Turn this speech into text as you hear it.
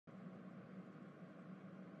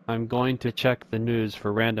I'm going to check the news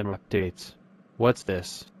for random updates. What's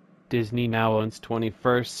this? Disney now owns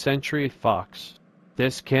 21st Century Fox.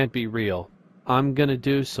 This can't be real. I'm gonna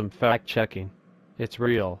do some fact checking. It's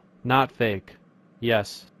real, not fake.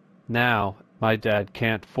 Yes. Now, my dad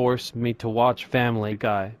can't force me to watch Family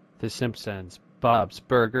Guy, The Simpsons, Bob's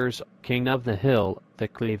Burgers, King of the Hill, The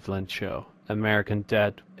Cleveland Show, American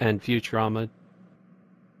Dad, and Futurama.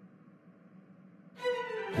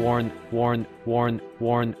 Warren,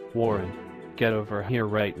 get over here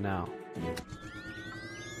right now.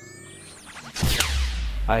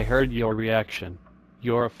 I heard your reaction.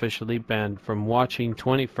 You're officially banned from watching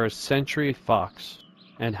 21st Century Fox.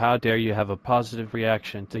 And how dare you have a positive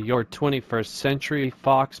reaction to your 21st Century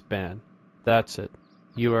Fox ban? That's it.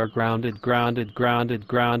 You are grounded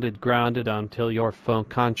until your phone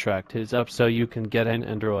contract is up so you can get an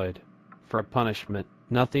Android. For punishment,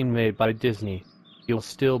 nothing made by Disney. You'll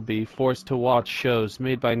still be forced to watch shows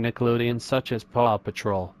made by Nickelodeon such as Paw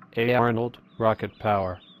Patrol, A. Arnold, Rocket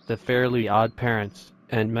Power, The Fairly Odd Parents,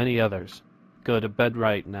 and many others. Go to bed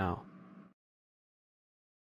right now.